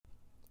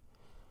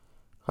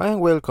Hi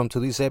and welcome to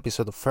this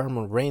episode of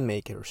Pheromone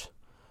Rainmakers.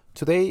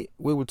 Today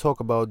we will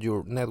talk about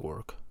your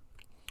network.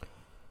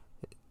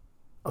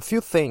 A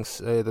few things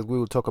that we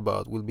will talk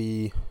about will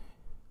be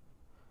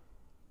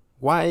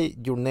why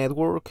your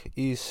network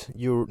is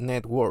your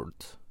net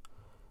worth.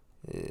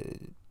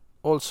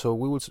 Also,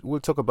 we'll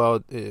talk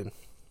about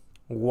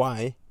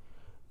why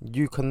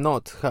you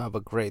cannot have a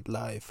great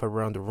life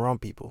around the wrong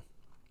people.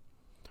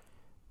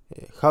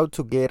 How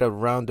to get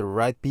around the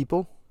right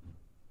people,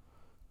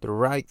 the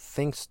right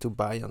things to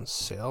buy and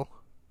sell,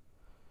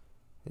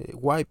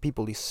 why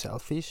people is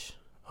selfish.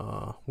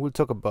 We'll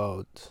talk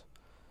about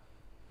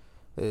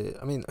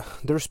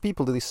there's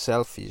people that is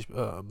selfish,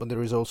 but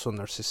there is also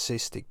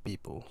narcissistic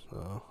people.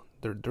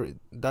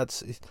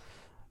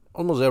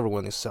 Almost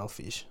everyone is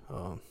selfish.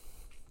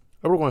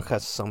 Everyone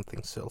has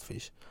something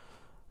selfish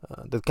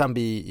that can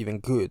be even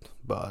good,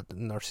 but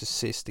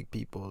narcissistic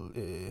people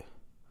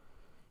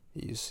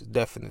is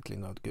definitely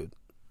not good.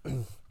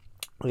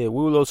 We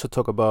will also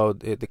talk about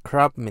the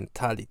crab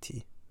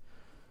mentality.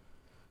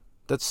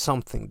 That's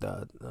something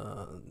that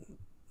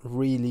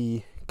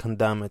really can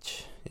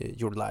damage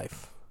your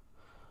life,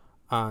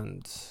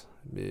 and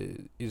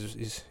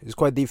is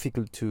quite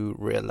difficult to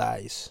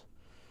realize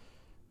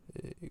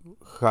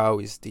how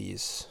is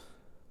this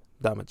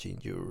damaging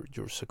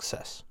your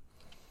success.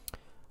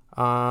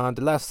 The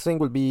last thing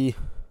will be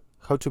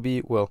how to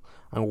be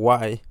and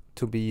why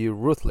to be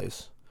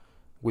ruthless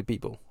with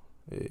people.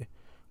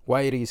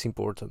 Why it is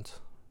important,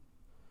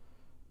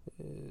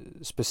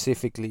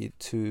 specifically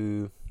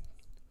to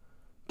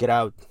get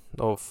out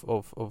of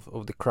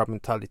the crab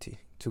mentality,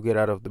 to get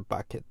out of the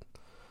bucket.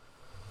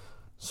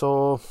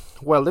 So,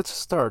 let's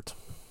start.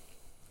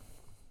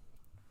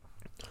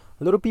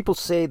 A lot of people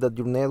say that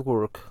your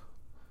network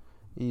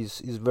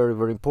is very,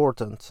 very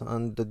important,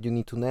 and that you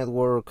need to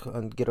network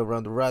and get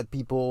around the right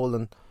people,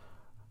 and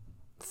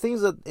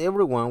things that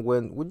everyone,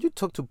 when you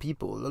talk to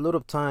people, a lot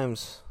of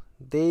times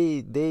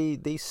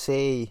they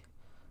say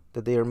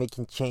that they are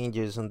making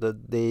changes and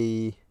that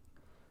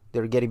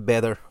they're getting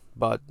better,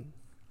 but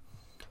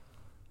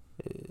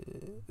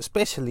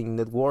especially in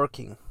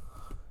networking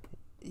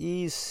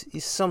is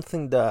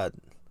something that,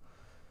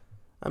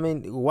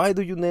 why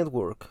do you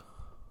network?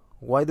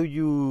 Why do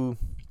you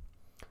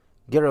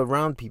get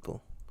around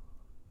people?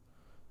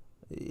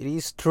 It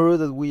is true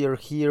that we are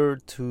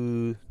here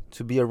to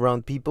be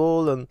around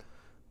people, and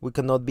we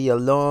cannot be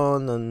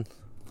alone, and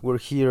we're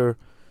here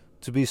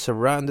to be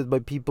surrounded by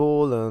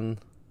people, and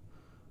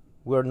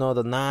we're not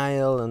an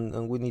isle,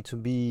 and we need to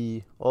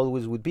be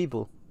always with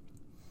people.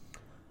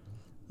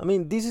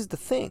 This is the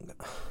thing.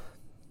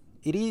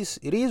 It is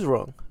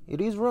wrong.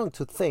 It is wrong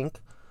to think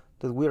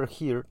that we are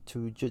here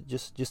to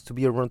just to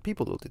be around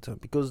people all the time,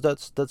 because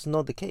that's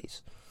not the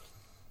case.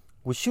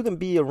 We shouldn't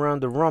be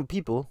around the wrong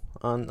people,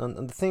 and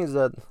the things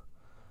that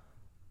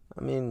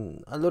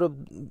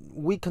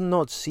we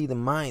cannot see the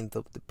mind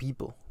of the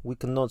people. We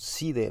cannot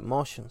see the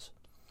emotions.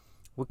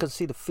 We can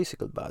see the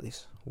physical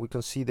bodies. We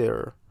can see we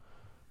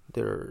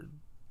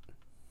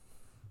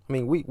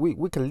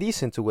can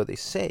listen to what they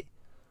say,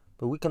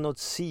 but we cannot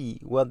see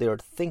what they are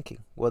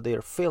thinking, what they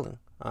are feeling.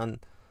 And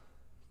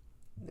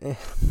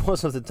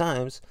most of the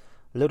times,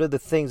 a lot of the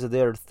things that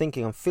they are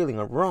thinking and feeling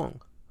are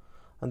wrong.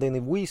 And then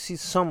if we see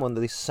someone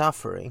that is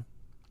suffering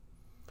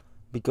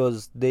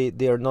because they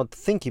are not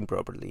thinking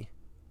properly,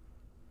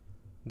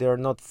 they are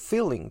not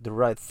feeling the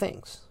right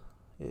things,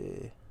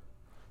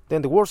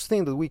 then the worst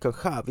thing that we can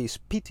have is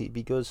pity,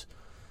 because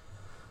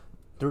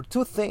there are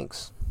two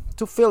feelings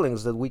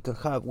that we can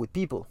have with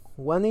people.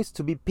 One is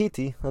to be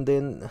pity, and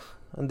then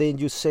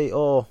you say,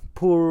 "Oh,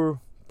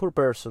 poor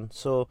person."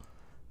 So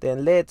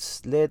then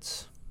let's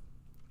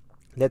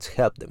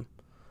help them.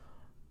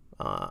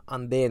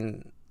 And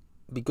then,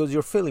 because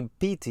you're feeling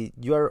pity,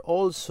 you are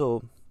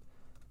also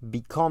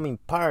becoming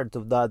part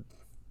of that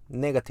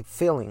negative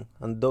feeling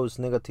and those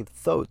negative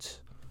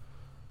thoughts.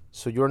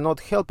 So you're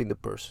not helping the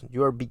person.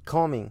 You are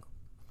becoming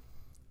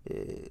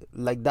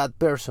like that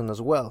person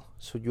as well.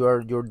 So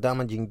you're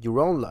damaging your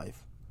own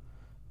life,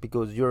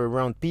 because you're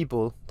around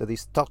people that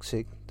is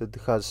toxic, that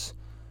has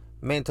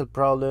mental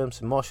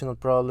problems, emotional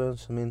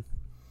problems.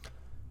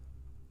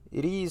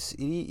 It is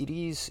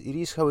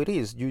how it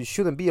is. You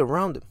shouldn't be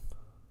around them.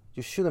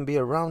 You shouldn't be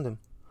around them,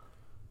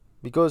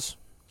 because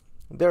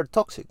they're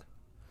toxic.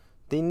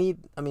 They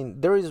need.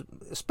 There is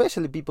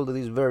especially people that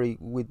is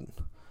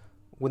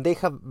when they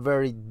have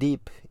very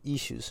deep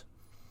issues.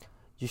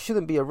 You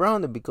shouldn't be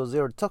around them because they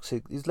are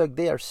toxic. It's like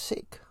they are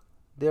sick.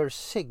 They are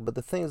sick, but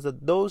the thing is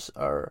that those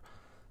are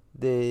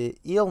the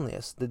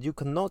illness that you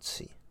cannot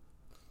see,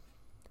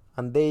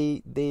 and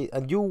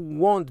and you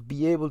won't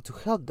be able to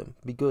help them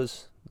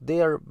because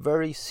they are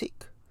very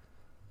sick.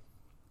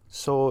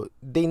 So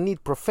they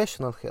need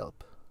professional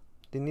help.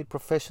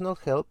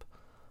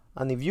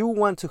 And if you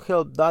want to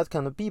help that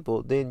kind of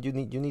people, then you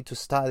need to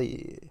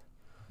study.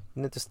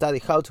 You need to study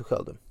how to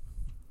help them.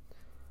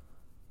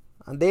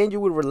 And then you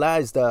will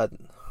realize that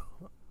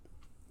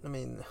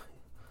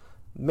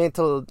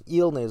mental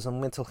illness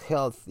and mental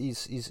health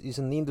is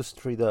an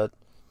industry that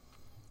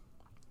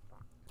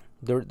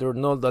there are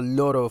not a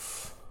lot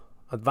of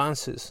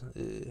advances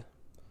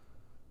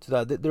to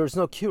that. There's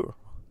no cure.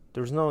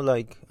 There's no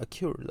like a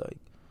cure. Like,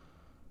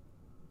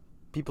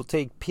 people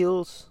take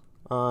pills,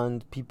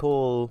 and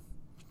people,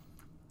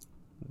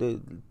 they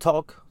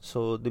talk,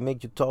 so they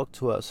make you talk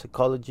to a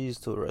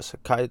psychologist or a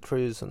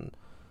psychiatrist, and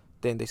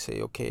then they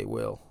say, okay,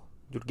 well,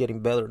 you're getting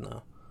better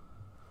now.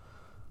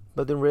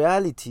 But in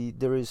reality,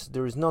 there is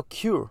no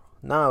cure.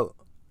 Now,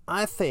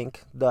 I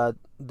think that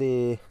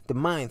the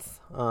mind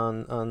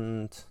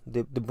and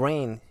the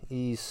brain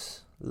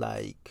is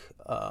like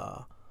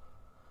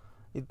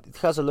it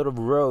has a lot of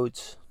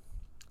roads,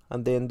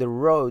 and then the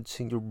roads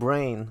in your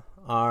brain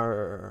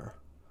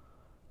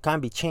can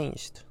be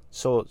changed.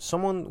 So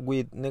someone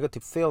with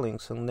negative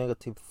feelings and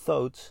negative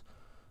thoughts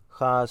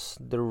has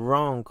the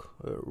wrong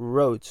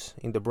roads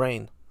in the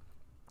brain.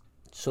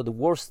 So the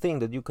worst thing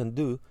that you can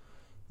do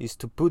is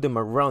to put them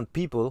around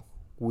people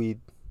with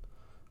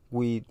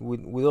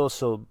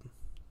also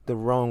the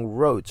wrong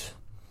roads.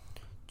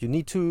 You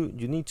need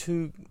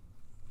to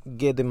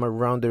get them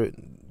around the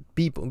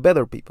people,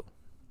 better people.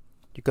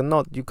 You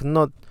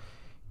cannot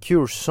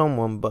cure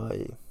someone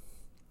by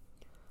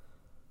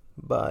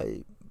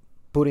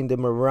putting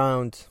them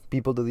around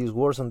people that is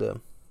worse than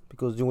them,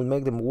 because you will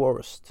make them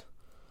worse.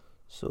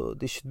 So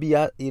they should be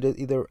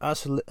either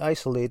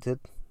isolated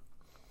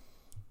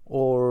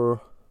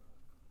or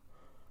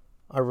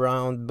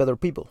around better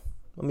people.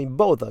 I mean,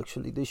 both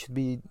actually. They should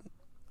be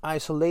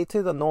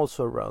isolated and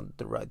also around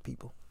the right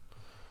people.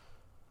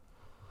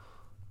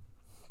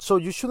 So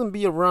you shouldn't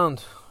be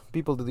around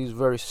people that is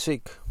very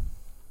sick.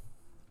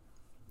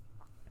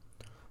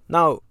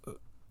 Now,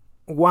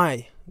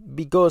 why?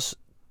 Because,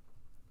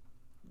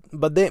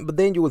 but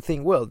then you will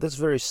think, well, that's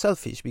very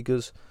selfish,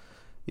 because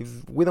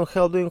if we don't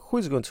help them, who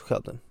is going to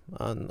help them?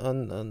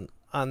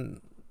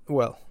 And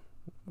well,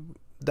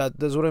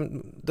 that's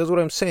what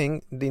I'm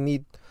saying. They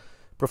need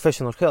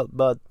professional help.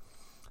 But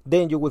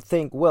then you would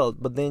think, well,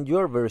 but then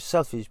you're very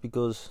selfish,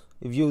 because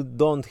if you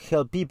don't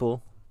help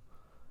people,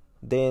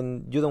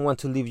 then you don't want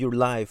to live your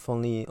life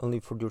only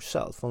for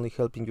yourself, only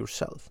helping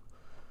yourself.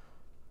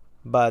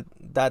 But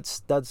that's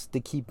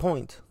the key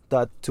point,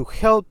 that to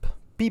help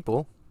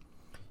people,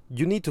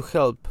 you need to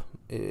help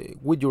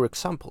with your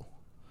example,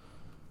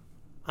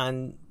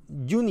 and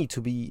you need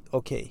to be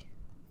okay.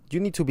 You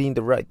need to be in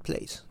the right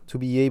place to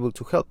be able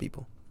to help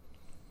people.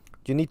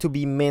 You need to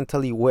be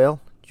mentally well.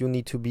 You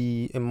need to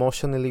be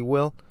emotionally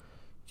well.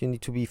 You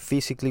need to be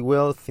physically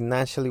well,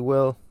 financially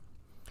well.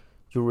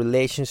 Your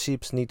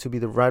relationships need to be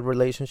the right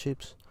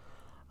relationships,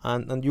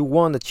 and you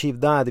won't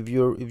achieve that if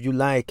you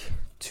like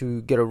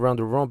to get around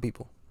the wrong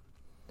people.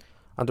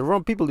 And the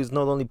wrong people is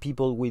not only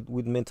people with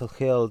mental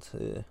health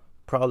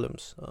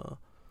problems.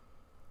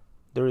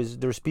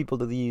 There's people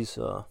that is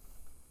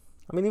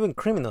even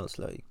criminals.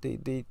 Like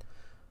they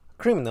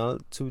criminal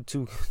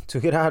to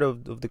get out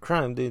of the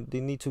crime, they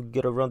need to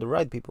get around the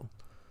right people.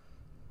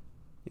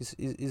 It's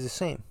the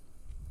same.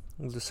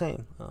 It's the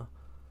same.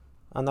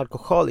 An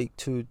alcoholic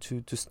to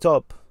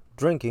stop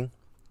drinking,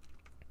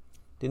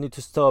 they need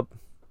to stop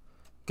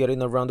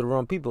getting around the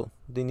wrong people.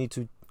 They need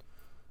to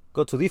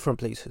go to different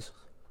places.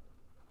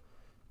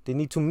 They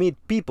need to meet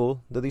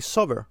people that is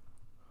sober.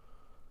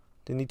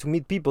 They need to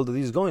meet people that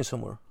is going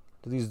somewhere,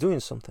 that is doing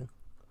something.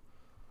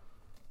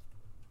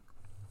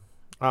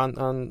 And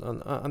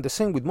the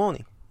same with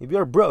money. If you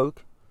are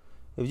broke,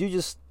 if you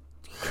just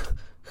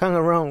hang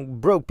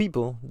around broke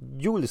people,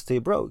 you will stay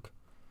broke,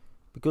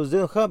 because they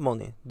don't have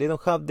money. They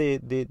don't have the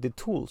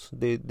tools,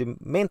 the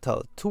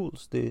mental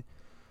tools, the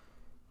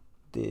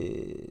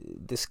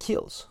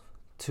skills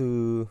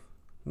to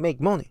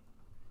make money,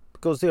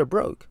 because they are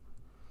broke.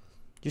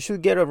 You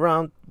should get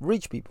around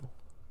rich people.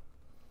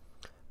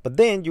 But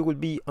then you will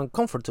be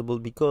uncomfortable,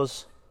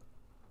 because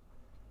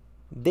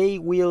they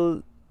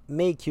will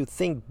make you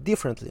think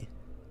differently.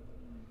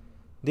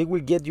 They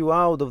will get you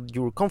out of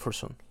your comfort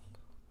zone.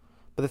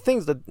 But the thing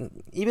is that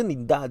even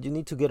in that, you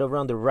need to get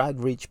around the right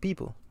rich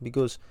people,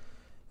 because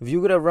if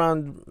you get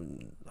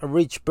around a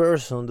rich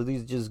person that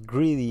is just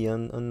greedy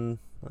and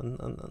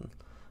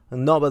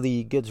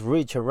nobody gets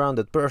rich around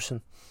that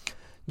person,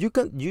 you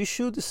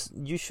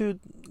should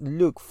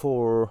look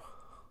for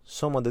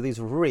someone that is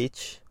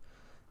rich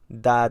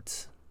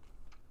that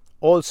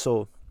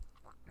also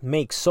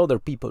makes other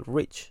people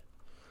rich.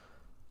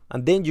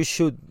 And then you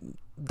should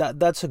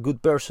that's a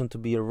good person to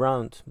be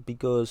around,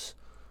 because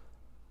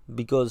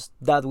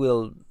that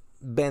will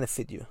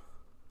benefit you.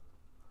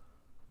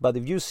 But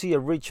if you see a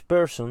rich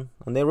person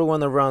and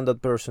everyone around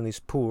that person is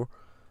poor,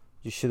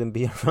 you shouldn't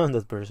be around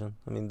that person.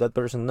 I mean, that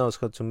person knows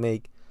how to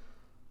make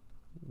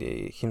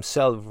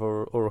himself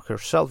or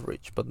herself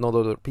rich, but not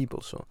other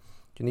people. So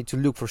you need to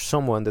look for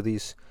someone that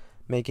is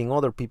making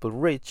other people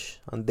rich,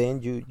 and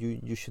then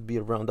you should be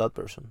around that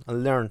person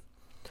and learn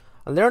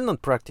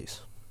and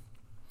practice.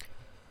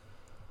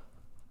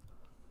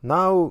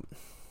 Now,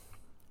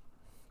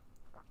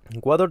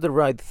 what are the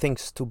right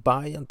things to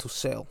buy and to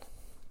sell?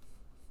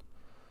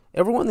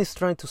 Everyone is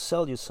trying to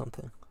sell you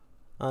something,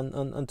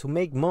 and to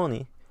make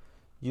money,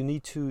 you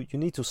need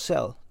to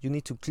sell. You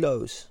need to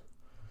close.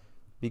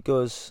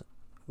 because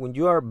when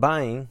you are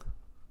buying,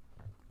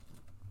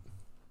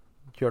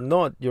 you're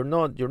not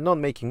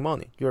making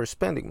money. You're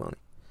spending money.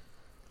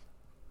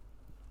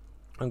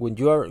 And when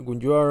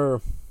you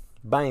are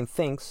buying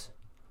things,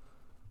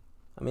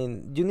 I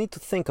mean, you need to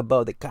think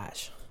about the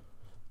cash.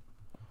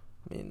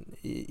 I mean,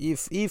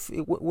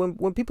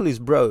 when people is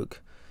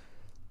broke,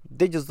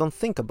 they just don't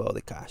think about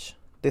the cash.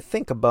 They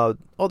think about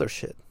other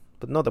shit,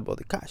 but not about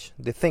the cash.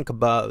 They think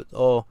about,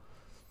 oh,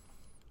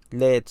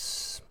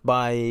 let's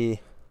buy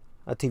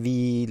a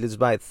TV, let's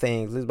buy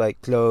things, let's buy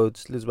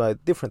clothes, let's buy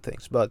different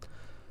things, but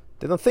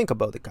they don't think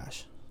about the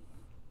cash.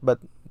 But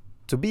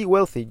to be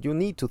wealthy, you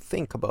need to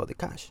think about the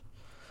cash.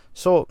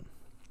 So,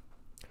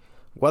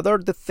 what are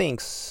the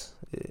things?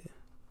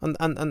 And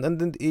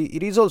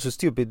it is also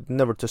stupid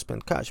never to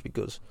spend cash,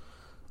 because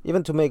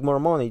even to make more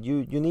money,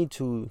 you need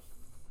to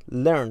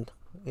learn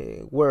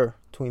where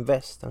to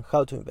invest and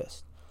how to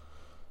invest.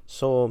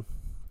 So,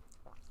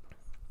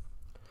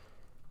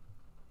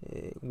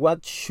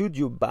 what should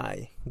you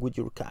buy with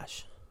your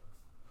cash?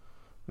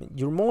 I mean,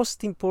 your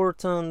most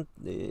important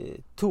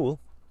tool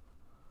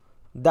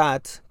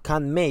that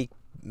can make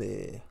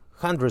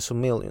hundreds of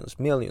millions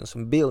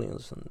and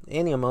billions and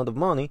any amount of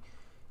money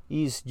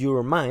is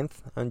your mind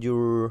and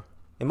your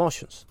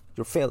emotions,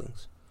 your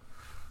feelings.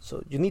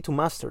 So you need to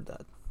master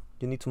that.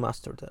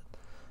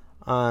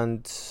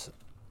 And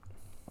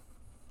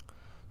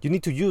you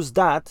need to use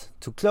that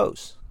to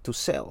close, to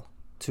sell,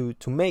 to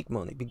make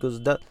money,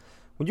 because that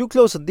when you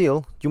close a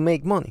deal, you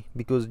make money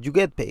because you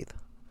get paid.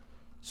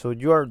 So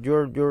you're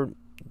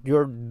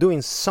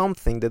doing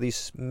something that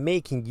is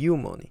making you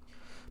money.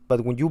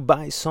 But when you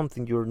buy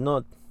something, you're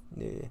not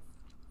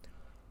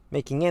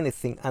making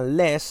anything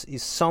unless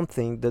it's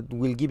something that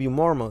will give you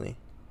more money.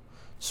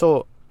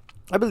 So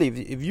I believe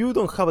if you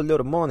don't have a lot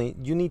of money,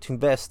 you need to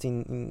invest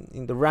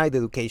in the right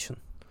education.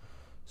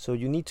 So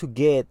you need to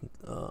get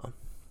I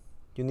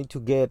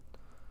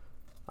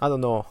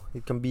don't know,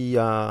 it can be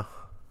a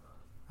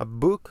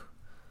book,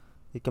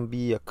 it can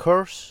be a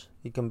course,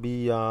 it can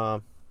be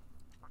a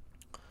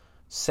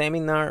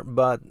seminar,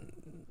 but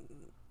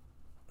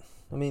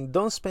I mean,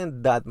 don't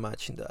spend that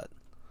much in that.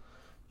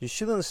 You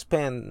shouldn't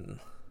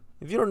spend,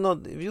 if you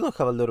don't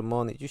have a lot of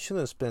money, you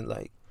shouldn't spend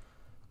like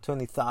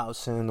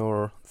 20,000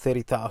 or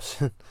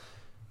 30,000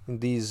 in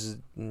these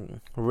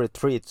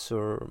retreats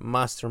or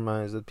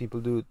masterminds that people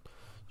do.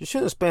 You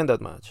shouldn't spend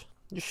that much.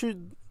 You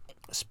should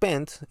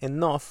spend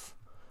enough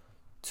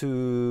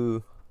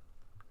to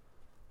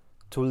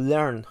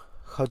learn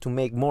how to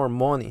make more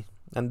money,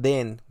 and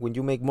then when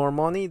you make more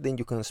money, then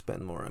you can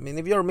spend more. I mean,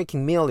 if you're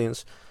making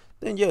millions,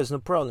 then yes, no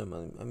problem.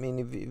 I mean,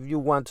 if you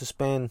want to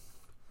spend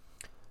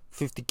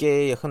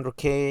 50k,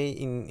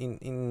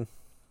 100k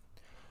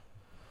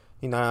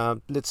in a,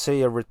 let's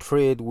say, a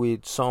retreat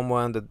with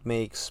someone that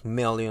makes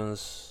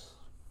millions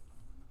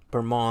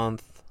per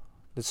month.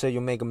 Let's say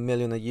you make $1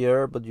 million a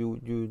year, but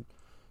you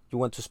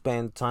want to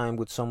spend time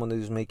with someone that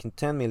is making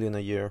 10 million a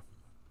year,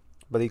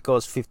 but it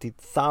costs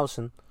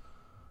 50,000,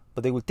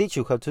 but they will teach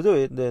you how to do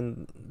it.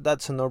 Then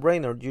that's a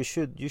no-brainer. You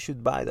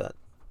should buy that,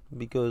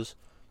 because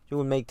you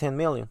will make 10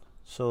 million.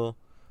 So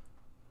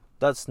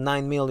that's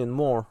 9 million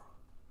more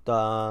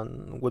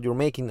than what you're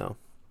making now.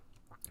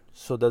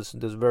 So that's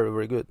very,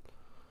 very good.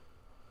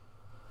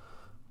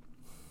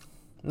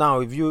 Now,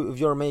 if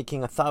you're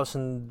making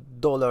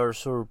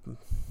 $1,000 or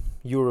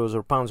euros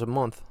or pounds a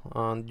month,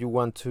 and you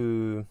want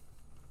to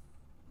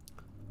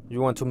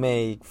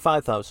make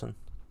 5,000,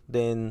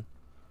 then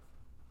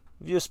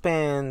if you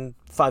spend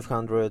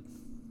 500,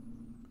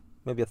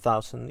 maybe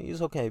 1,000,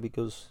 it's okay,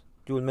 because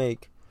you will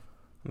make,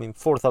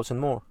 4,000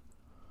 more.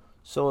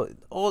 So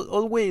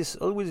always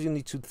you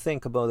need to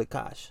think about the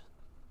cash.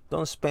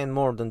 Don't spend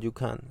more than you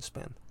can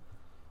spend.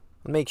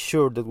 Make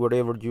sure that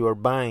whatever you are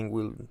buying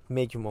will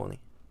make you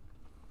money.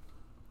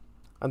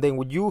 And then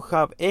when you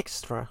have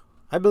extra,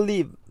 I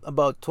believe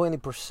about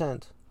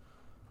 20%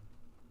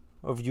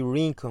 of your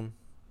income,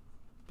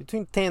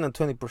 between 10 and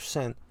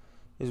 20%,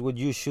 is what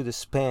you should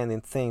spend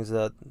in things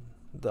that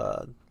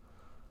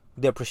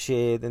they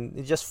appreciate, and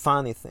it's just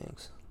funny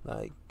things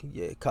like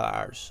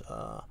cars,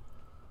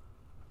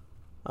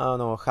 I don't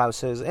know,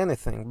 houses,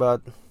 anything.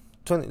 But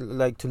 20,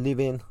 like to live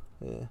in,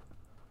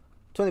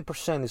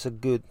 20% is a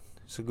good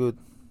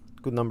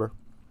number.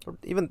 Or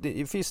even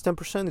if it's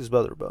 10%, it's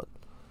better.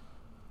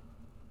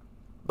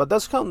 But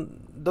that's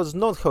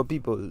not how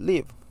people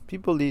live.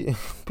 People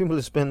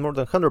spend more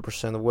than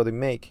 100% of what they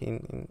make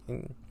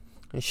in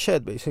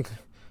shit, basically,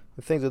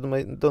 things that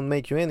don't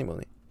make you any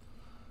money.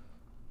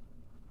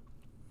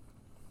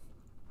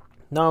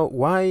 Now,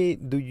 why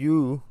do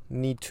you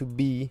need to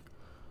be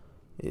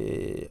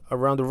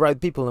around the right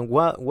people, and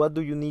what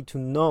do you need to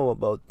know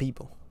about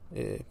people?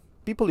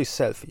 People is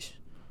selfish.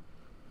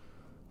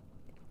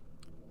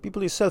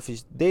 People is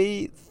selfish.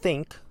 They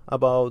think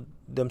about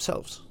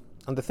themselves,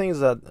 and the things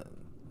that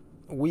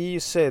we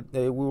said,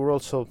 we were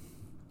also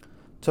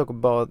talk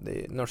about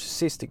the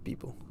narcissistic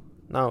people.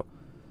 Now,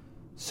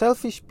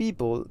 selfish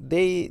people,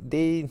 they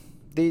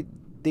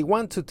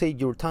want to take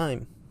your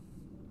time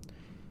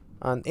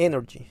and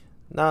energy.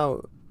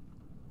 Now,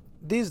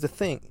 this is the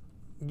thing.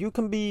 You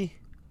can be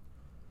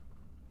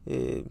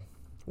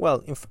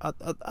well,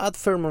 at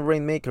Fairmont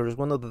Rainmakers,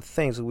 one of the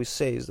things that we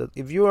say is that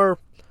if you are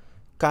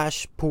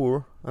cash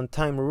poor and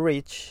time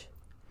rich,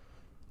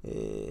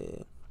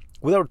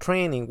 with our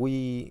training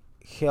we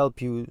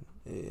help you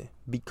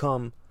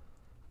become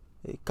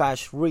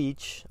cash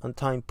rich and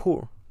time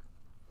poor.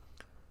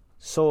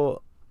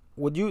 So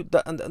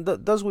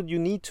that's what you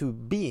need to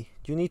be.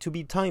 You need to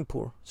be time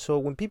poor. So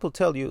when people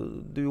tell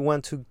you, do you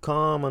want to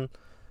come and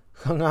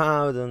hang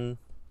out, and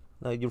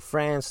your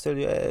friends tell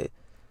you, hey,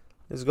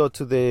 let's go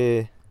to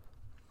the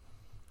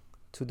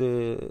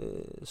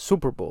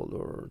Super Bowl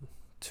or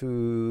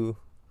to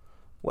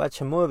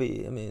watch a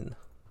movie, I mean,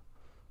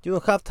 you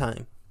don't have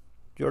time.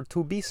 You're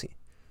too busy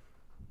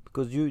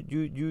because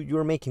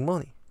you're making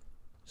money.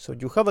 So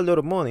you have a lot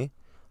of money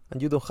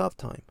and you don't have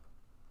time.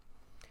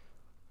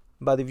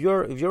 But if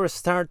you're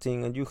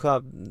starting and you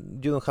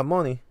don't have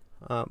money,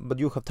 but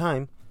you have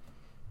time,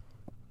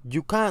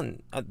 you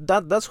can.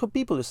 That's how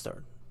people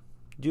start.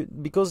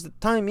 Because the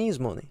time is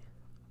money.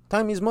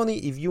 Time is money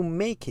if you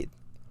make it.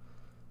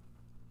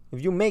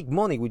 If you make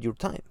money with your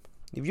time.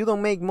 If you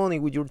don't make money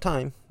with your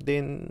time,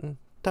 then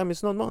time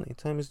is not money.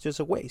 Time is just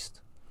a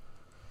waste.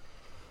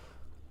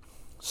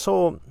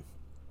 So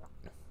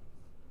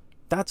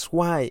that's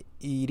why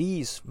it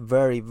is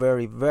very,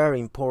 very, very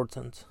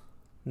important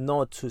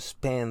not to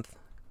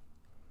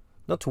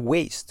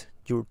waste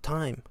your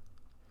time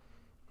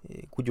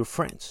with your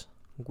friends,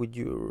 with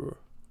your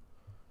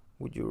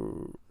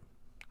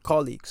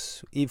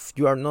colleagues, if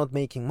you are not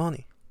making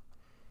money.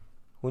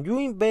 When you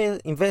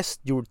invest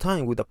your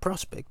time with a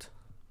prospect,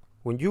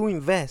 when you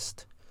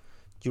invest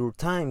your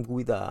time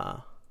with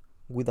a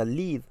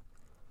lead,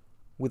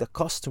 with a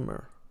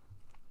customer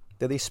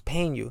that is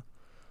paying you,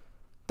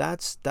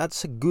 that's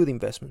a good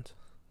investment.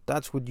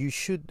 That's what you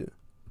should do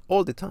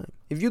all the time.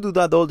 If you do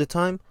that all the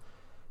time,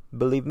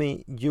 believe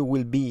me, you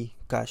will be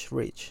cash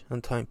rich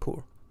and time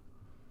poor.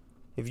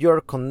 If you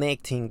are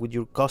connecting with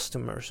your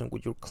customers and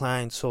with your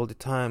clients all the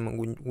time, and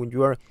when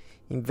you are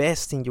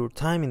investing your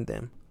time in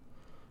them,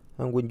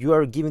 and when you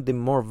are giving them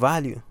more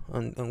value,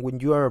 and when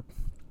you are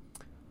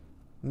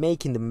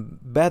making them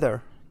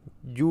better,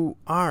 you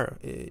are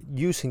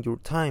using your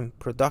time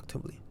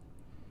productively.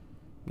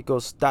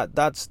 Because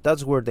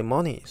that's where the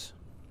money is.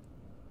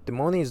 The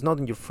money is not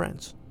in your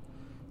friends.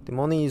 The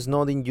money is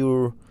not in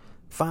your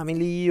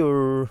family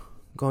or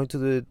going to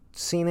the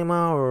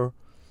cinema or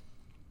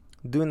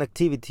doing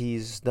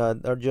activities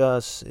that are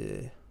just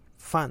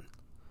fun.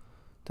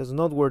 That's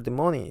not where the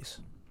money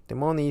is. The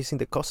money is in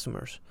the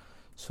customers.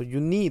 So you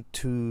need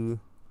to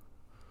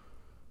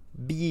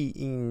be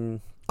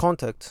in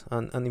contact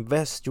and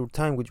invest your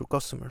time with your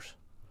customers.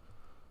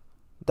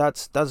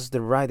 That's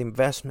the right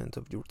investment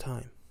of your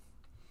time.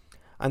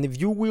 And if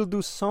you will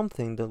do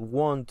something that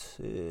won't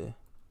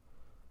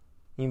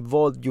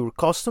involve your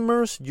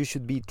customers, you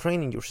should be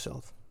training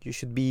yourself. You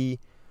should be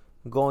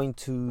going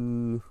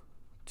to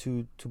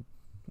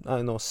I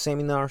don't know,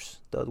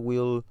 seminars that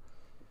will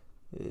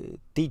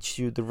teach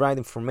you the right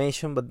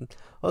information. But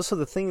also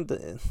the thing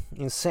that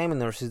in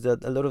seminars is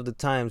that a lot of the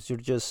times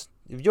if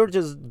you're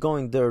just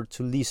going there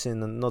to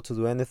listen and not to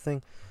do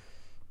anything,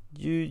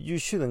 you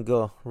shouldn't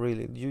go,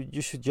 really.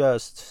 You should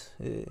just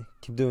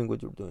keep doing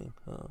what you're doing.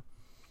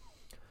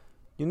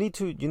 You need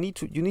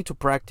to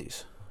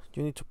practice.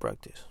 You need to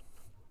practice.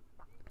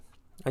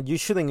 And you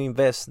shouldn't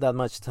invest that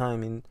much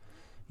time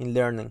in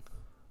learning.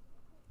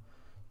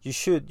 You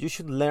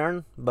should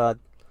learn, but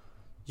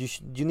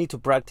you need to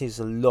practice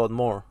a lot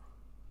more.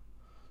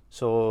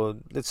 So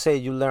let's say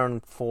you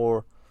learn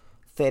for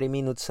 30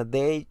 minutes a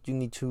day, you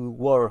need to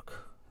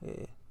work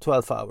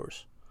 12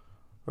 hours.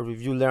 Or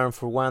if you learn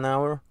for 1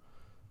 hour,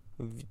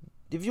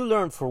 if you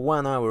learn for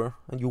 1 hour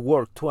and you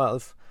work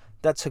 12,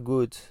 that's a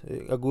good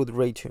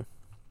ratio.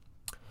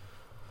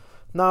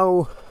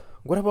 Now,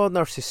 what about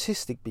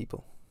narcissistic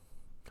people?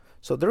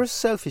 So there are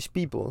selfish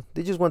people.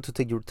 They just want to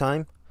take your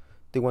time.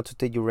 They want to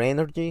take your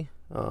energy.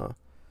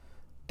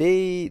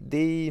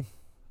 They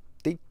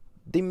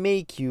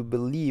make you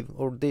believe,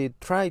 or they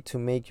try to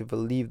make you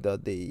believe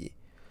that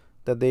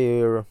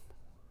their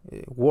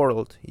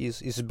world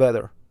is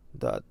better,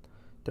 that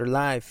their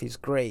life is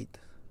great.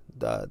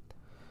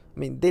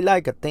 They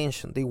like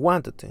attention. They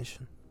want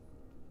attention.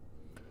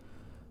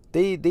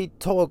 They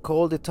talk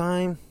all the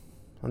time,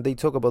 and they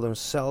talk about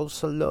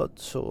themselves a lot.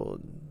 So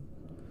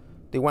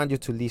they want you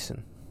to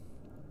listen.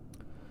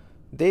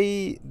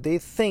 They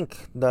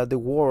think that the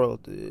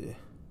world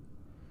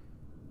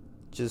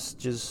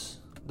just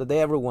that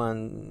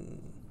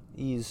everyone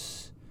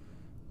is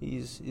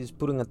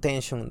putting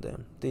attention on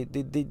them.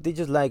 They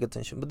just like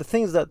attention. But the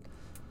thing is that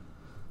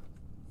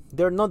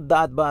they're not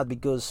that bad,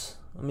 because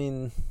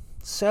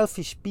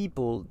selfish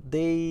people,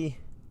 they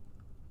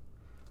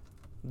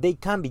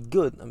can be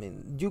good.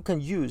 You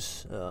can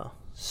use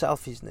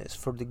selfishness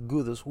for the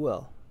good as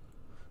well,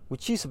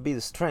 which is a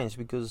bit strange,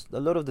 because a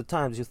lot of the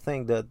times you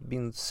think that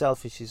being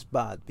selfish is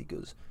bad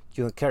because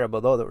you don't care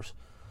about others.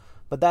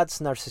 But that's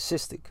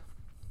narcissistic,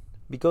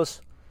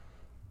 because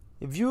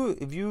if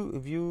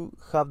you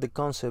have the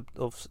concept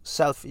of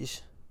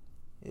selfish,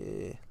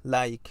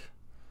 like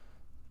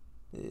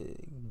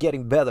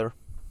getting better.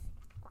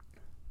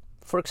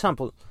 For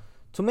example,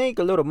 to make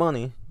a lot of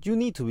money, you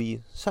need to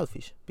be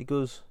selfish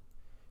because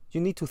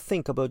you need to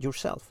think about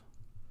yourself.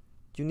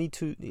 You need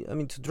to,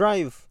 to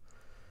drive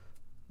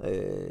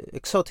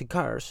exotic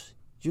cars,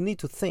 you need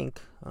to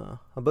think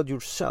about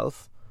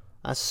yourself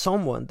as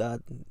someone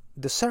that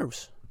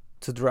deserves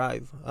to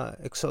drive an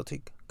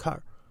exotic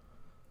car.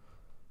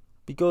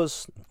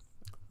 Because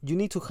you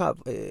need to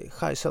have a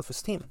high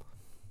self-esteem.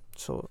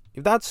 So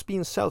if that's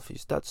being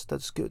selfish,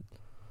 that's good.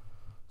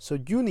 So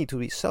you need to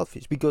be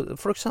selfish because,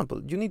 for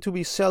example, you need to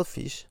be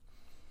selfish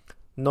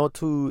not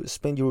to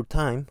spend your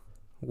time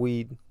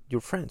with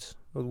your friends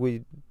or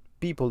with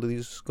people that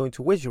is going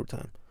to waste your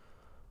time.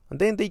 And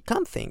then they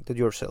can't think that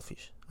you're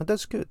selfish. And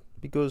that's good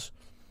because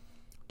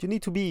you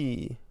need to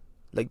be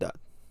like that.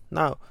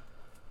 Now,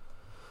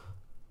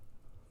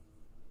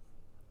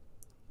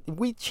 if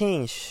we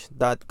change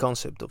that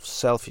concept of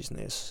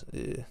selfishness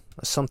as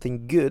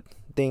something good,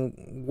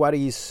 then what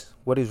is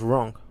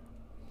wrong?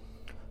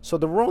 So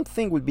the wrong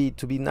thing would be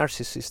to be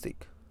narcissistic,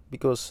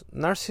 because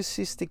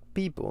narcissistic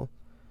people,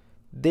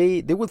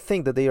 they will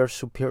think that they are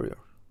superior,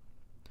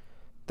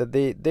 that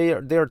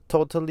they are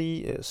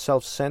totally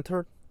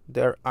self-centered,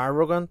 they are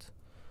arrogant,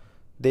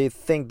 they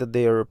think that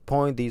their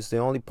point is the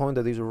only point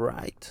that is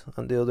right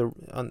and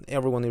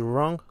everyone is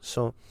wrong.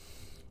 So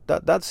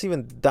that's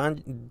even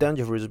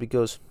dangerous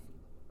because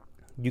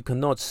you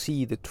cannot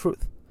see the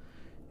truth.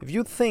 If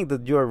you think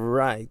that you are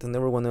right and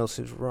everyone else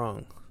is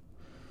wrong,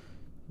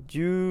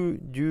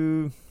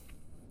 you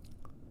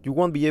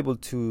won't be able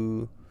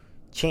to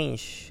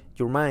change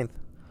your mind.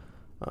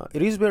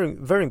 It is very,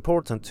 very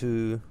important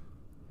to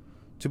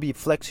be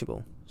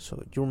flexible.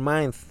 So your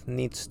mind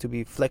needs to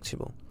be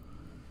flexible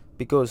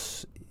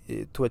because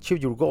to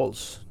achieve your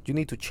goals, you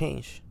need to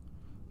change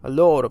a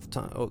lot of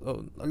time,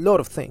 a lot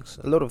of things,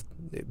 a lot of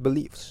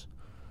beliefs.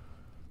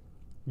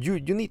 You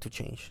need to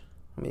change.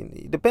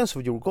 It depends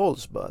on your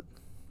goals, but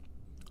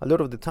a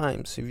lot of the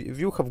times, if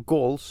you have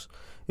goals,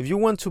 if you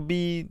want to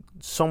be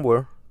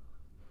somewhere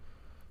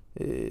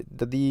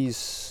that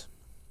is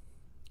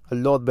a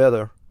lot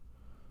better,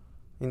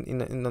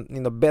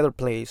 in a better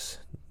place,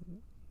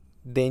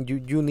 then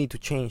you need to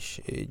change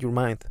your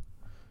mind.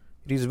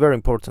 It is very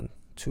important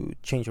to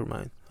change your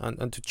mind,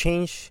 and to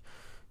change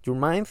your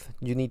mind,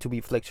 you need to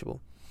be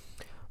flexible.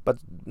 But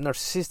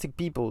narcissistic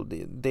people,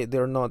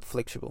 they're not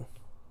flexible.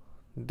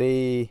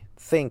 They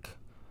think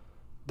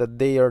that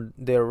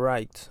they're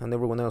right and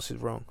everyone else is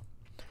wrong.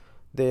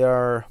 They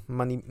are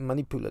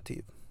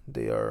manipulative.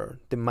 They are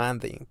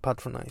demanding,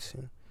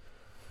 patronizing.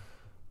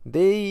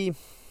 They're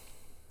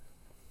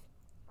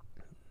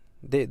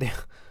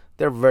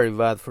very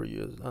bad for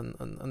you,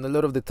 and a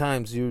lot of the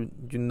times you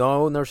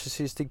know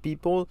narcissistic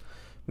people.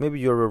 Maybe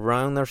you're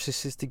around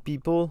narcissistic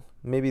people.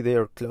 Maybe they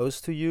are close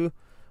to you,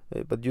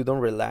 but you don't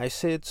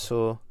realize it.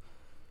 So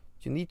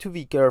you need to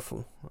be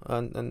careful.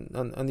 And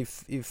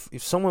if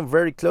someone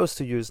very close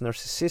to you is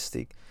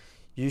narcissistic,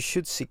 you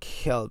should seek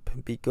help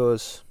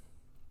because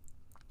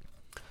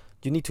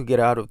you need to get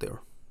out of there.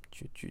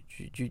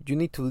 You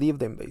need to leave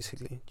them,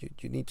 basically.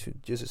 You need to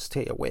just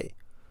stay away.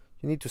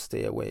 You need to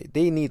stay away.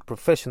 They need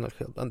professional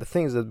help. And the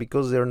thing is that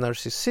because they're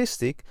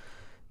narcissistic,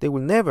 they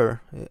will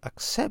never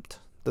accept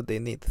that they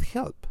need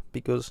help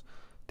because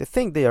they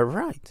think they are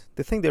right.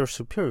 They think they are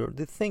superior.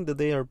 They think that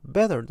they are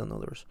better than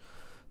others.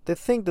 They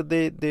think that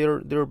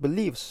their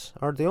beliefs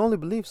are the only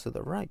beliefs that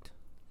are right.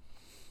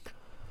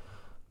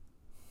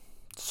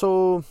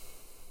 So,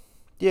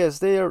 yes,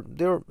 they're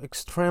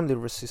extremely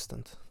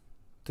resistant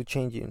to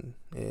changing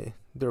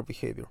their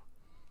behavior.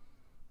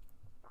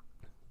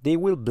 They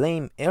will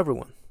blame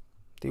everyone.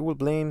 They will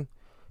blame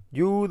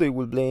you. They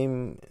will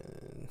blame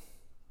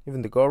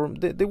even the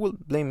government. They will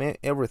blame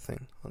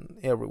everything on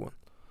everyone.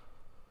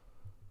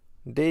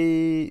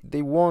 They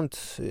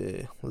won't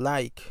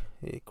like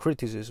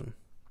criticism,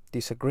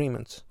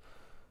 disagreements,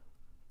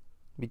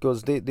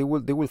 because they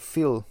will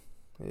feel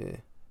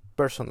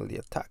personally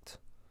attacked.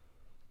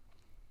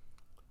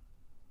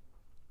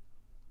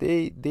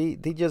 They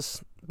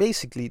just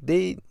basically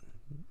they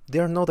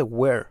are not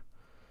aware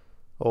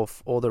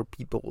of other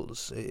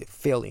people's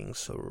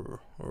feelings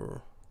or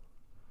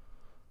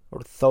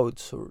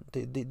thoughts, or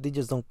they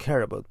just don't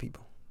care about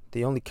people.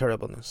 They only care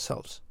about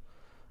themselves.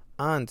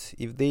 And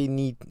if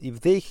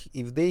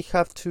they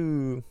have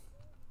to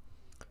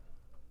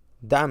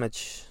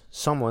damage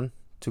someone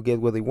to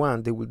get what they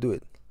want, they will do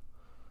it.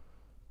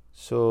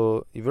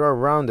 So if you're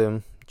around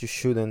them, you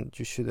shouldn't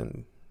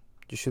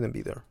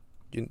be there.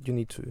 You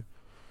need to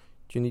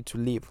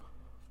leave.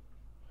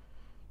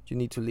 You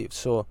need to leave.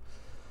 So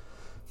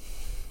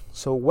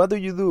what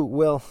do?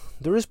 Well,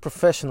 there is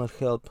professional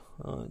help.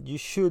 You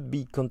should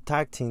be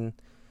contacting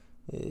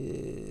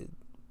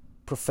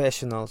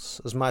professionals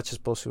as much as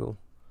possible.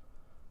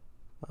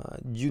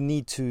 You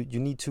need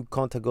to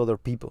contact other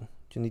people.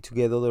 You need to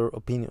get other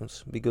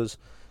opinions because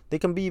they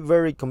can be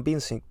very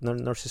convincing.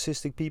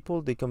 Narcissistic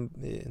people, they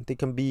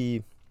can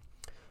be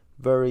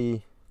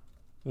very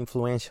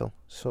influential.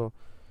 So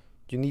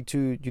you need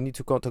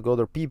to contact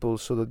other people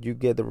so that you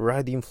get the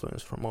right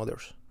influence from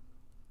others,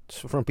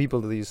 so from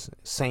people that is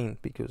sane,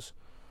 because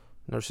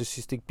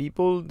narcissistic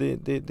people,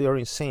 they are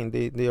insane.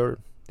 They are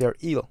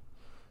ill.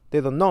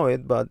 They don't know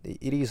it, but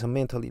it is a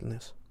mental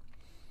illness.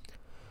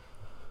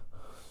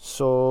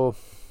 So,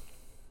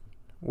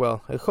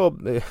 well, I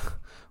hope.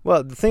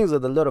 Well, the thing is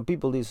that a lot of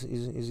people is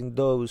in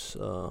those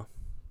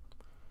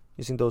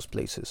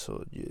places,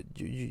 so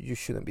you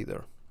shouldn't be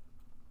there.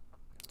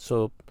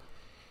 So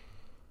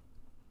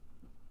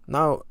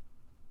now,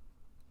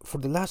 for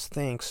the last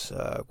things,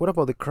 what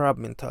about the crab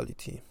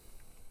mentality?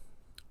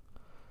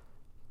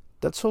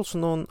 That's also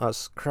known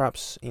as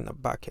crabs in a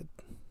bucket.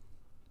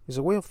 It's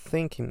a way of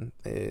thinking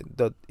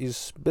that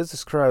is best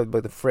described by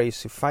the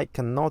phrase, "If I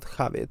cannot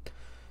have it,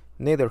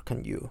 neither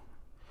can you."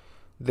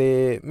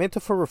 The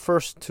metaphor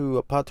refers to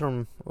a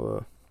pattern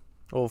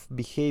of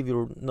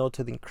behavior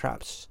noted in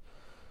crabs.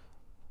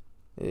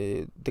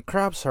 The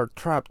crabs are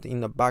trapped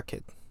in a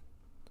bucket.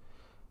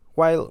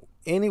 While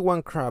any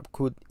one crab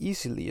could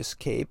easily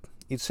escape,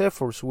 its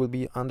efforts will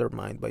be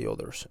undermined by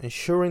others,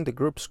 ensuring the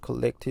group's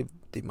collective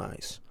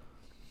demise.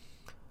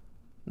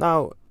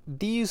 Now,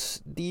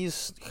 this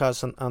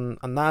has an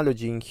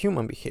analogy in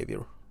human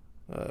behavior,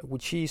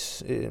 which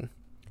is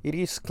it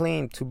is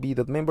claimed to be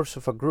that members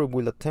of a group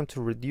will attempt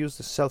to reduce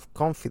the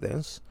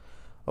self-confidence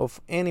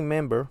of any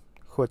member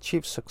who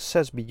achieves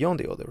success beyond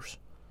the others,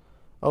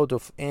 out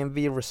of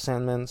envy,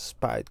 resentment,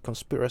 spite,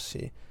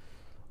 conspiracy,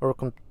 or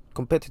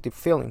competitive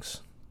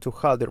feelings to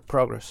halt their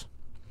progress.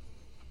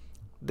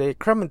 The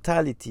crab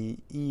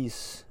mentality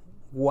is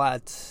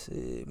what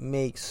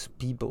makes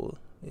people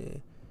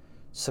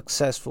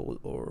successful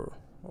or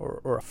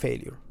a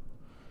failure.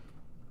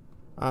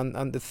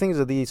 And the thing is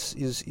that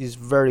is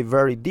very,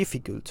 very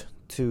difficult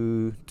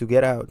to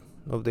get out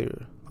of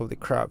the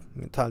crab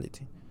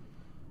mentality.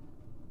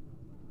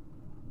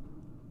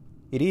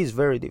 It is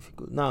very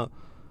difficult. Now,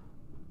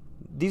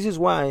 this is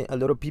why a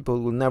lot of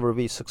people will never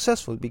be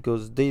successful,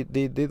 because they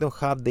don't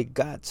have the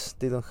guts.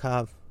 They don't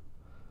have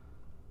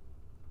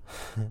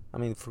I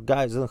mean, for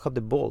guys, they don't have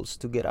the balls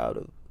to get out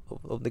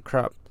of the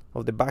crab,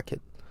 of the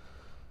bucket,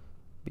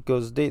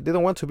 because they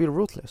don't want to be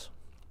ruthless.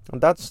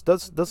 And that's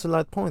the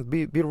light point.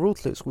 Be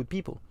ruthless with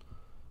people.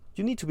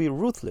 You need to be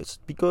ruthless,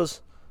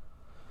 because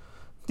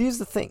this is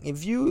the thing.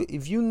 If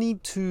you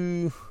need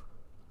to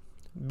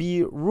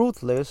be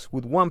ruthless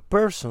with one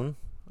person,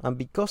 and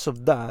because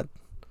of that,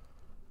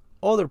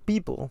 other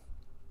people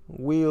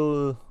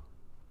will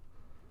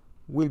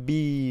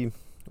be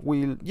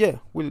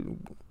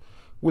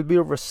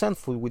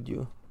resentful with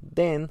you,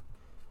 then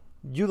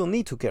you don't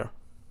need to care.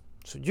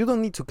 So you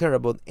don't need to care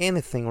about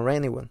anything or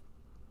anyone.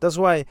 That's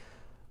why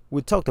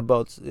we talked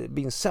about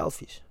being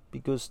selfish,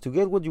 because to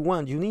get what you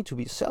want, you need to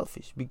be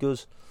selfish.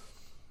 Because,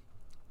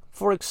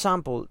 for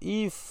example,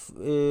 if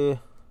I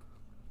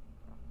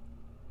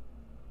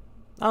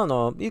don't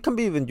know, it can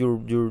be even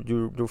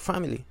your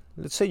family.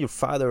 Let's say your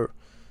father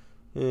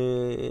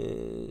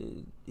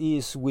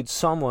is with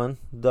someone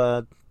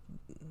that,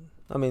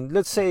 I mean,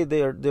 let's say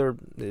they're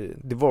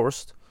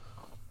divorced,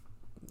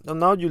 and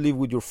now you live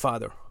with your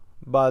father,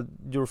 but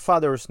your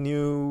father's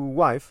new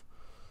wife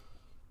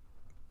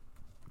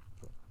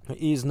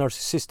is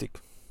narcissistic.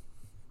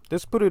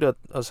 Let's put it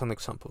as an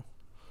example.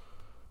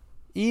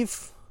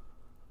 If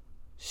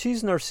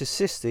she's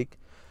narcissistic,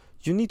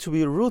 you need to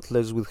be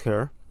ruthless with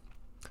her.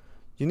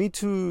 You need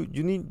to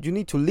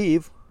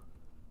leave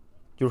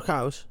your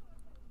house.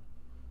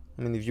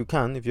 I mean, if you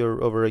can, if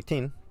you're over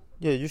 18,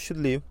 yeah, you should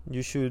leave.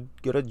 You should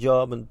get a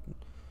job and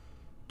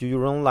do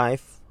your own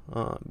life,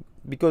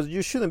 because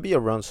you shouldn't be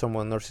around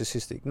someone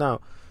narcissistic.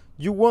 Now,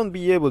 you won't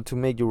be able to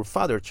make your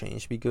father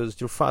change, because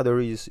your father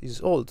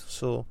is old.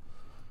 So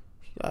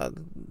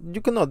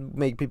you cannot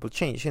make people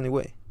change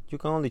anyway. You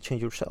can only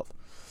change yourself.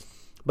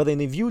 But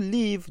then if you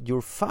leave,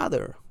 your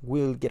father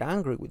will get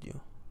angry with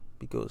you,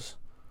 because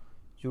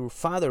your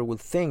father will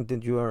think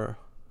that you are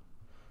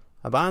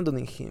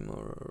abandoning him,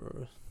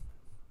 or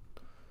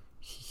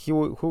he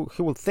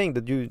will think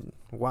that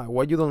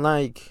why you don't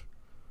like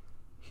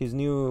his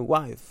new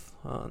wife,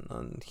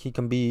 and he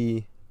can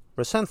be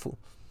resentful.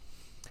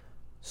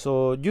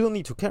 So you don't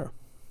need to care.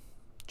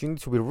 You need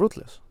to be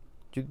ruthless.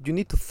 You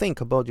need to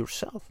think about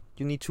yourself.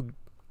 You need to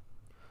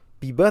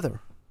be better.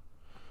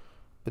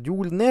 But you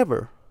will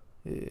never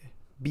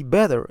be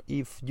better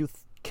if you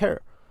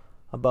care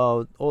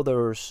about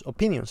others'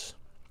 opinions,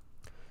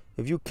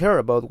 if you care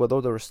about what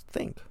others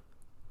think,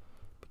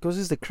 because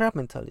it's the crab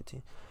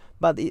mentality.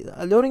 But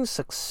alluring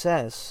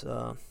success,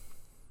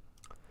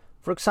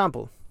 for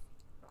example,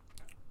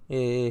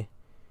 if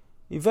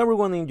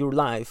everyone in your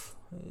life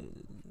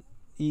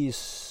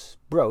is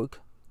broke,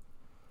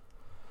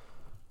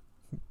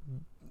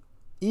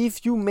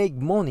 if you make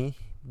money,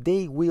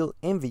 they will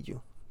envy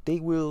you. They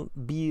will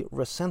be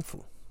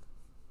resentful,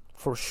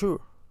 for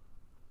sure.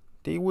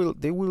 They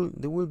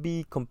will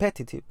be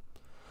competitive,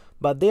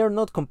 but they are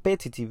not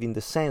competitive in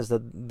the sense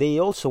that they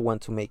also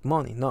want to make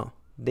money. No,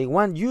 they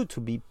want you to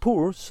be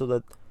poor so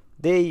that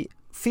they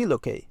feel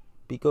okay,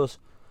 because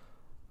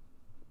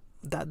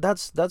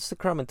that's the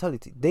crowd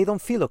mentality. They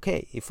don't feel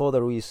okay if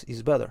other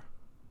is better.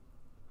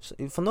 So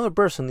if another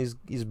person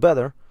is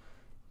better,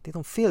 they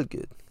don't feel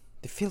good.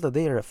 They feel that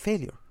they are a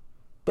failure.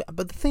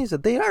 But the thing is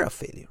that they are a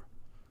failure.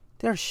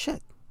 They are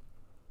shit.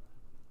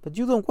 But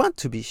you don't want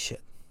to be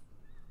shit.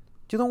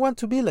 You don't want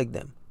to be like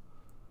them.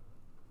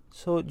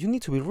 So you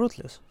need to be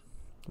ruthless.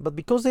 But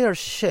because they are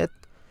shit,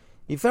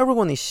 if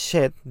everyone is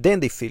shit, then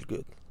they feel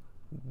good.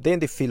 Then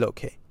they feel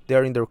okay. They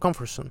are in their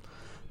comfort zone.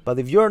 But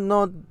if you're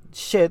not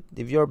shit,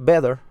 if you're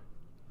better,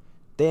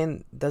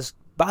 then that's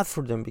bad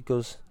for them,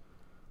 because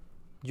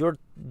you're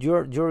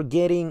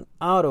getting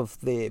out of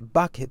the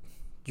bucket.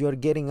 You're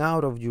getting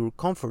out of your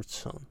comfort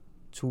zone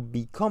to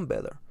become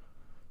better.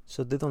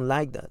 So they don't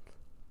like that.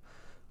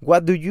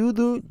 What do?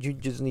 You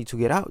just need to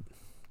get out.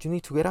 You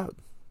need to get out.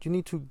 You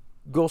need to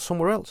go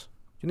somewhere else.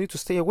 You need to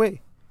stay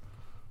away.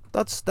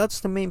 That's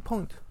the main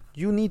point.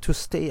 You need to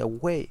stay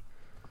away.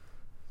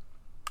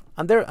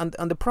 And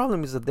the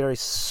problem is that there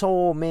is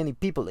so many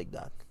people like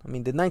that. I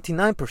mean, the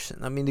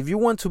 99%. I mean, if you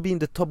want to be in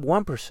the top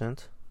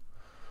 1%,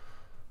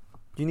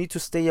 you need to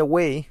stay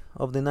away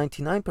of the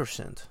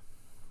 99%.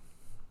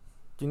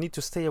 You need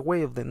to stay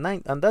away of the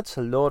 9, and that's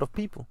a lot of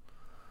people.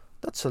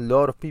 That's a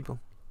lot of people.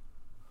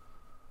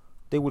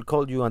 They will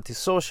call you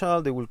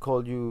antisocial. They will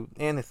call you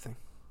anything.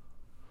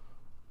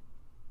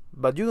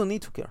 But you don't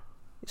need to care.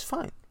 It's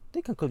fine.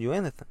 They can call you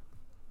anything.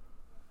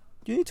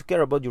 You need to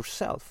care about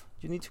yourself.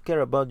 You need to care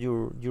about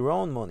your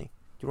own money,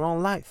 your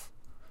own life.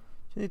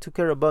 You need to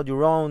care about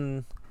your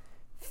own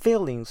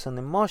feelings and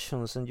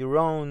emotions and your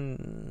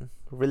own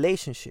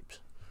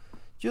relationships.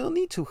 You don't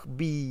need to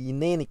be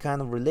in any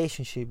kind of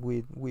relationship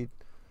with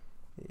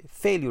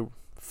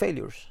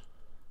failures.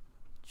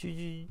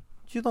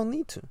 You don't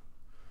need to,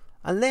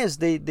 unless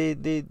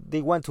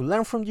they want to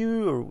learn from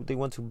you or they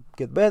want to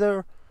get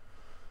better.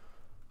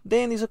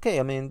 Then it's okay.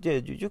 I mean,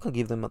 yeah, you can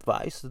give them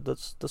advice.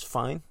 That's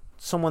fine.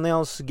 Someone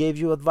else gave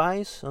you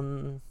advice,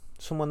 and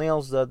someone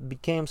else that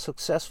became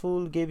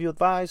successful gave you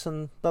advice,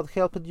 and that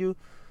helped you.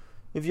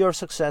 If you're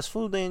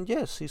successful, then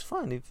yes, it's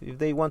fine. If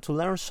they want to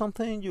learn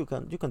something, you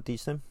can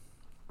teach them.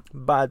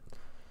 But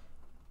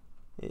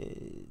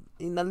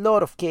in a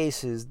lot of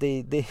cases,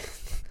 they they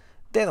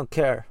don't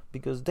care,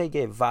 because they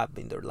gave up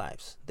in their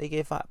lives. They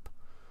gave up,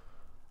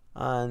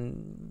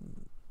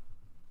 and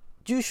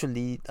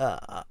usually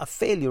a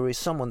failure is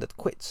someone that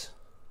quits.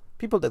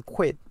 People that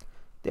quit,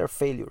 they are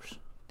failures.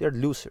 They are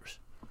losers.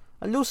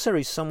 A loser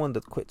is someone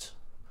that quits.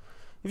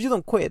 If you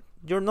don't quit,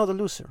 you're not a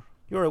loser.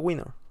 You're a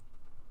winner.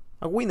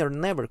 A winner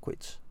never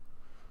quits.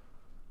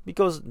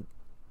 Because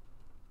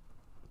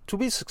to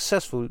be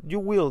successful, you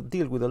will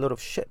deal with a lot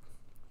of shit.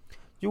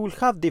 You will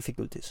have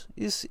difficulties.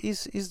 Is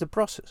the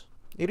process.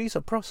 It is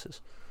a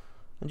process.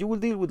 And you will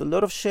deal with a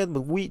lot of shit,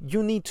 but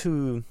you need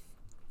to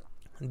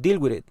deal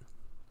with it.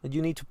 And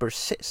you need to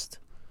persist.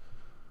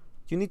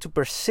 You need to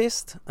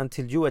persist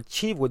until you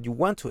achieve what you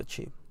want to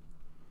achieve.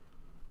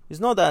 It's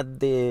not that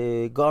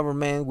the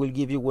government will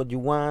give you what you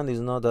want.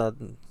 It's not that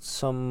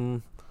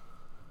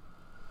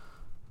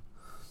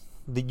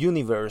the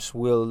universe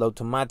will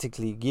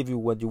automatically give you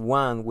what you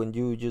want when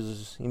you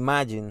just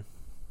imagine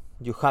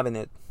you having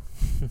it.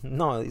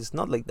 No, it's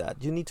not like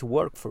that. You need to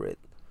work for it.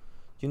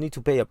 You need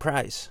to pay a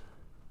price.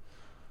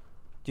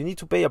 You need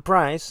to pay a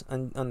price,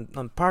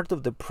 and part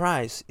of the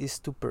price is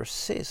to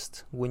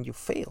persist when you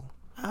fail.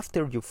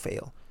 After you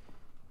fail,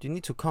 you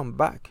need to come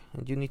back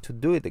and you need to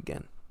do it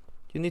again.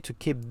 You need to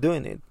keep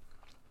doing it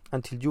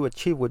until you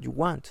achieve what you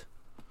want.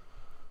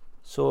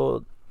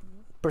 So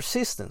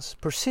persistence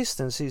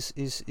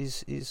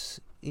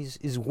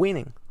is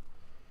winning.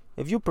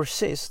 If you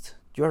persist,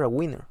 you are a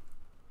winner.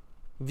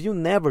 If you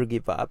never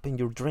give up in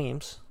your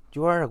dreams,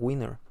 you are a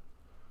winner.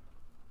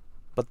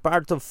 But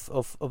part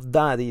of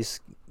that is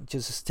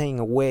just staying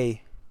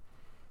away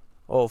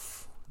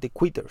of the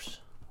quitters,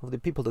 of the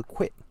people that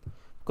quit.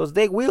 Because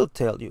they will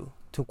tell you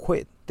to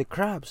quit. The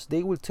crabs,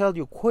 they will tell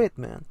you, quit,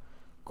 man.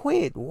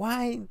 Quit.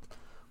 Why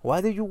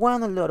do you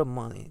want a lot of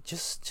money?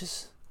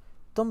 Just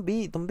don't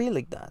be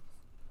like that.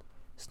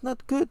 It's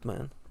not good,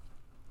 man.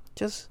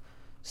 Just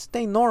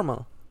stay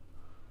normal.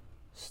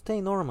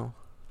 Stay normal.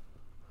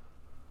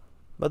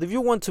 But if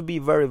you want to be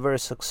very, very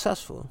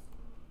successful,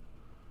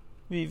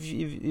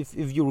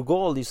 if your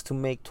goal is to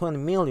make 20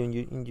 million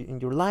in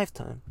your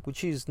lifetime,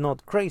 which is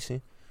not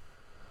crazy,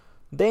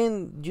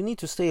 then you need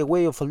to stay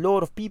away of a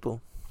lot of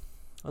people,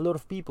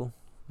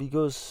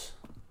 because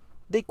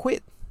they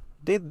quit.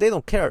 They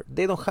don't care.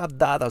 They don't have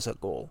that as a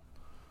goal.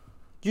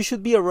 You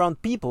should be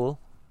around people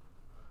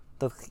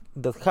that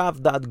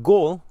have that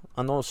goal,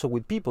 and also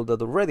with people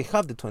that already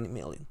have the 20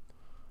 million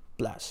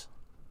plus.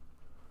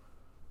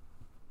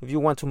 If you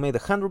want to make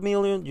 100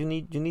 million, you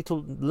need to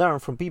learn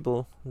from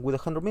people with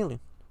 100 million.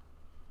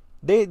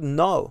 They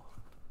know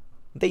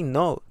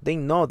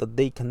that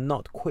they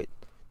cannot quit.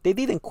 They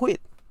didn't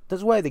quit.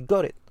 That's why they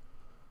got it.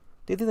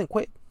 They didn't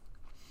quit.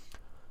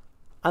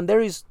 And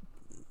there is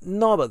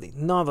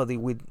nobody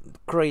with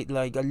great,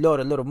 like a lot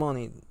of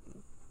money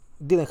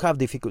didn't have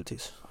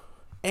difficulties.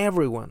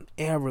 Everyone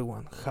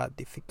had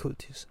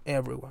difficulties.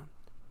 Everyone.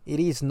 It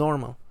is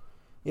normal.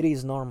 It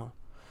is normal.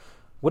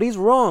 What is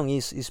wrong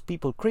is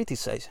people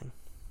criticizing.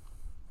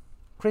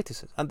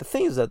 And the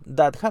thing is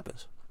that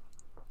happens.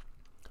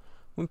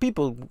 When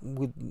people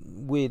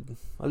with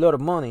a lot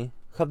of money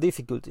have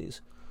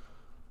difficulties,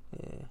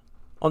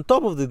 on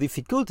top of the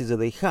difficulties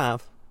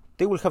that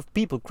they will have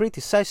people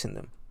criticizing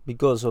them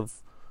because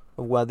of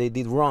what they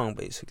did wrong,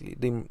 basically,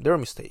 their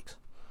mistakes.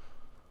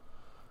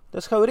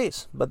 That's how it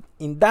is. But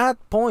in that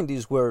point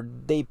is where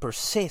they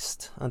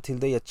persist until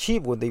they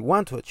achieve what they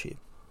want to achieve.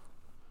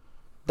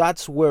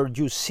 That's where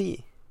you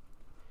see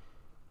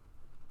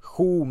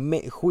who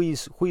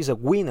is a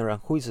winner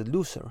and who is a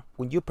loser.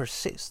 When you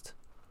persist,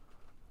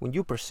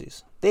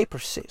 they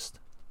persist.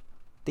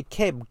 They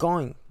keep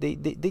going. They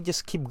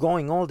just keep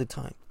going all the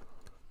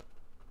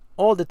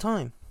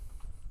time.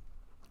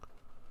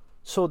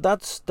 So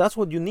that's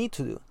what you need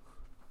to do.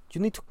 You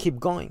need to keep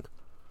going.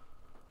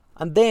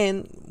 And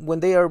then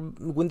when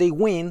they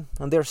win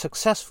and they're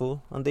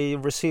successful and they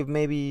receive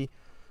maybe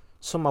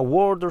some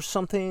award or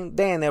something,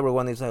 then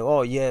everyone is like,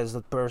 oh yes,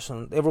 that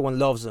person, everyone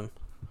loves them.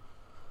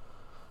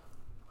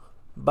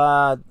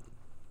 But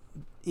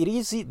it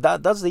is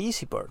that's the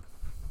easy part,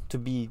 to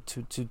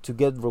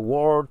get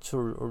rewards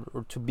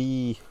or to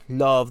be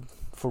loved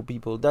for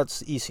people.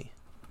 That's easy.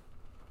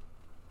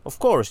 Of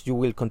course you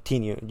will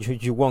continue,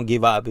 you won't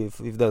give up if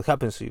that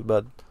happens to you,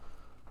 but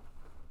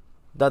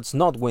that's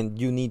not when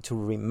you need to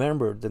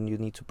remember that you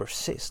need to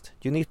persist.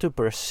 You need to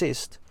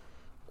persist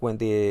when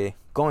the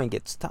going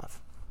gets tough.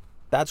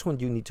 That's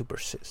when you need to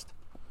persist.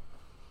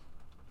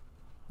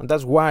 And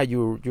that's why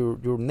your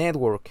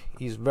network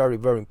is very,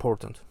 very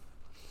important.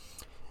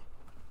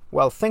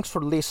 Well, thanks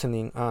for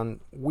listening,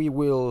 and we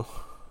will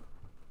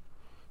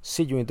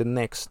see you in the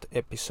next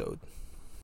episode.